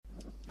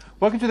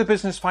Welcome to the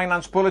Business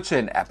Finance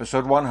Bulletin,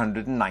 episode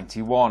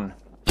 191.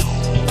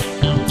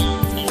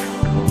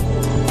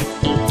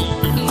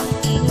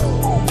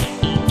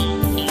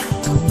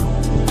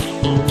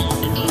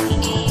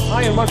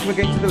 Hi and welcome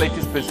again to the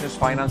latest Business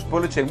Finance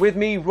Bulletin. With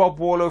me, Rob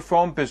Warlow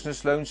from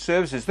Business Loan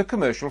Services, the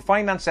commercial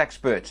finance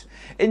expert.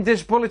 In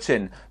this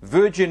bulletin,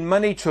 Virgin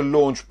Money to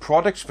launch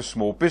products for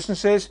small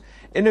businesses,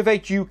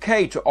 Innovate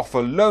UK to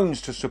offer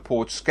loans to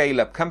support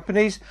scale-up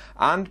companies,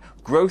 and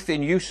growth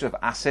in use of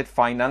asset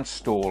finance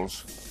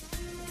stalls.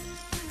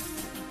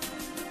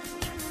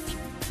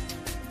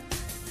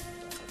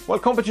 Well,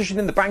 competition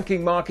in the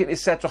banking market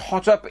is set to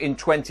hot up in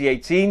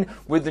 2018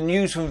 with the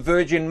news from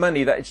Virgin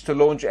Money that it's to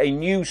launch a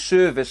new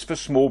service for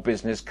small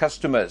business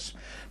customers.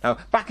 Now,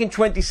 back in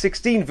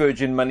 2016,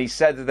 Virgin Money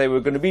said that they were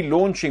going to be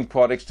launching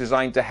products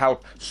designed to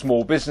help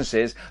small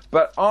businesses,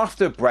 but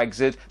after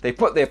Brexit, they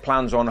put their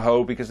plans on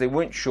hold because they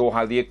weren't sure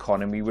how the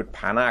economy would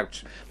pan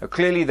out. Now,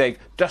 clearly, they've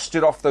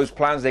dusted off those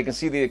plans. They can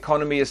see the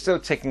economy is still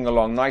ticking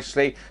along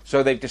nicely,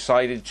 so they've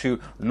decided to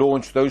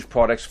launch those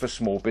products for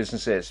small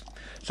businesses.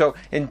 So,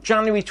 in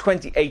January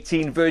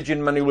 2018,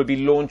 Virgin Money will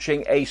be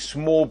launching a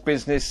small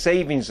business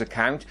savings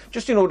account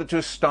just in order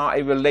to start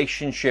a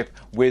relationship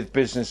with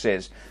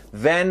businesses.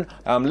 Then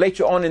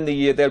later on in the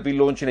year, they'll be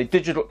launching a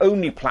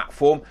digital-only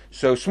platform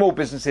so small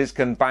businesses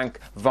can bank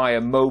via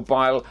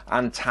mobile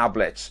and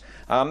tablets.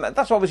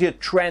 That's obviously a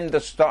trend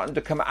that's starting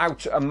to come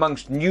out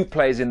amongst new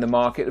players in the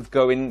market of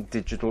going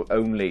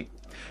digital-only.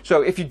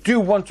 So if you do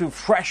want to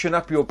freshen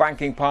up your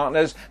banking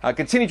partners,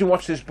 continue to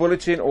watch this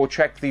bulletin or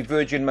check the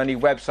Virgin Money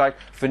website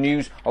for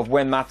news of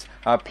when that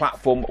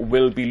platform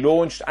will be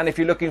launched. And if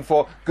you're looking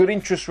for good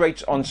interest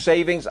rates on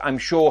savings, I'm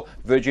sure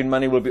Virgin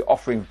Money will be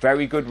offering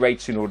very good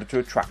rates in order to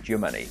attract your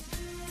money.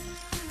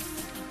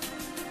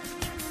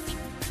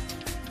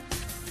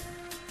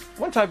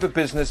 One type of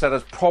business that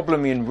has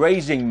problem in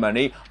raising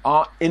money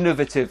are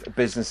innovative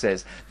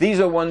businesses. These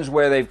are ones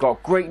where they've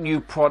got great new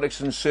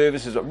products and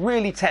services that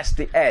really test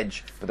the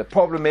edge. But the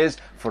problem is,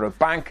 for a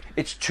bank,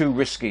 it's too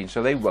risky,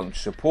 so they won't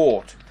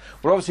support.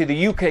 Well, obviously,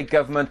 the UK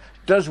government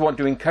does want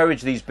to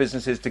encourage these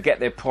businesses to get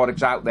their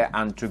products out there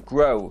and to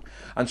grow.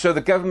 And so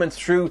the government,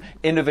 through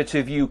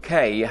Innovative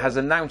UK, has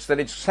announced that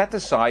it's set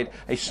aside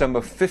a sum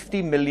of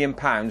 £50 million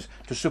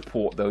to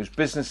support those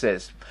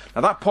businesses.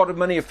 Now, that pot of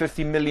money of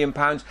 £50 million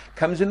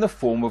comes in the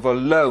form of a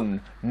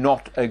loan,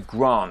 not a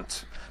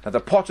grant. Now, the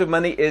pot of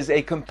money is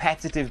a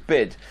competitive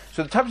bid.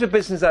 So the types of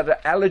businesses that are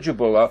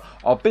eligible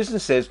are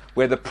businesses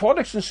where the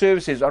products and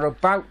services are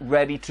about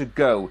ready to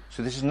go.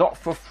 So this is not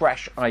for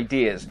fresh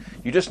ideas.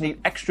 You just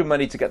need extra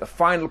money to get the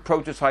final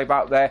prototype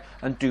out there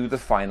and do the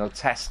final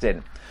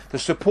testing. The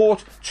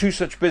support to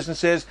such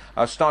businesses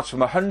starts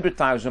from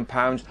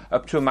 £100,000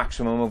 up to a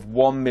maximum of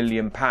 £1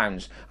 million,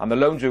 and the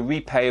loans are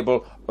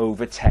repayable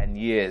over 10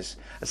 years.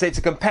 I say it's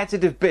a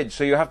competitive bid,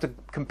 so you have to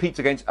compete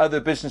against other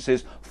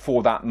businesses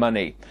for that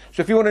money.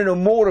 So if you want to know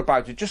more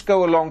about it, just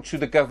go along to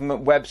the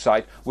government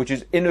website, which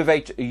is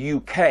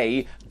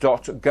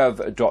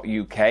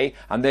innovateuk.gov.uk,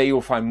 and there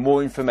you'll find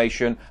more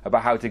information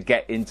about how to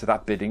get into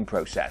that bidding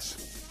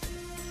process.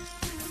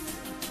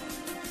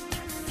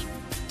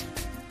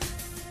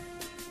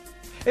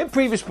 In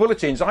previous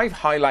bulletins, I've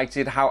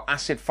highlighted how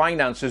asset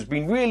finance has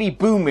been really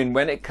booming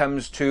when it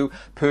comes to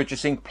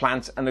purchasing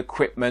plant and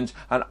equipment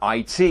and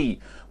IT.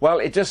 Well,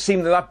 it just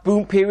seems that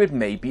boom period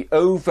may be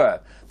over.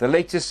 The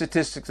latest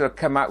statistics that have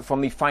come out from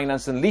the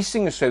Finance and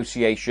Leasing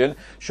Association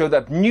show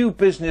that new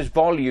business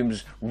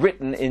volumes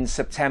written in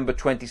September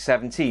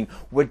 2017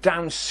 were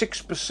down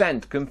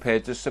 6%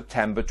 compared to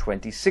September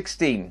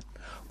 2016.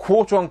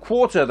 Quarter on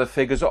quarter, the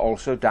figures are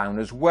also down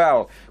as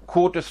well.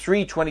 Quarter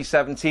 3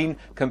 2017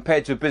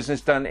 compared to business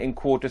done in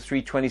Quarter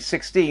 3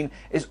 2016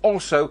 is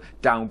also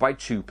down by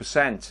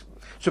 2%.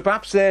 So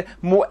perhaps there's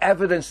more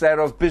evidence there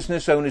of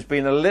business owners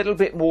being a little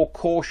bit more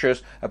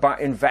cautious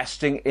about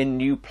investing in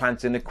new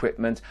plant and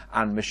equipment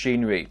and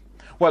machinery.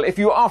 Well, if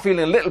you are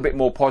feeling a little bit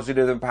more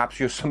positive than perhaps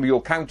some of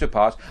your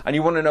counterparts, and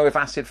you want to know if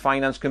asset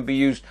finance can be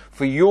used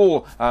for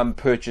your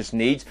purchase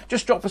needs,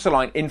 just drop us a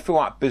line,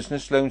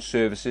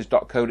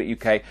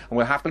 info@businessloanservices.co.uk, and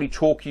we'll happily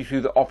talk you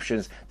through the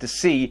options to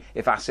see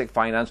if asset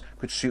finance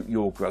could suit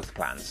your growth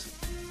plans.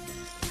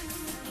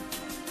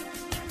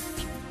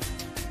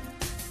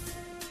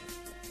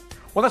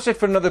 Well, that's it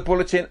for another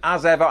bulletin.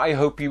 As ever, I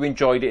hope you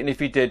enjoyed it, and if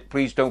you did,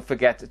 please don't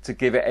forget to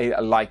give it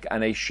a like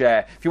and a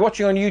share. If you're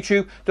watching on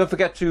YouTube, don't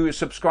forget to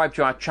subscribe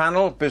to our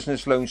channel,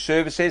 Business Loan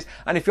Services,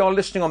 and if you're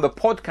listening on the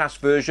podcast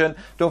version,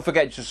 don't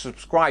forget to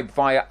subscribe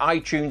via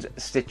iTunes,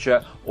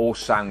 Stitcher or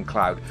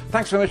SoundCloud.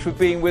 Thanks very much for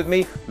being with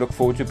me. Look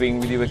forward to being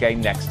with you again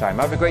next time.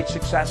 Have a great,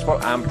 successful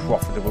and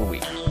profitable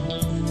week.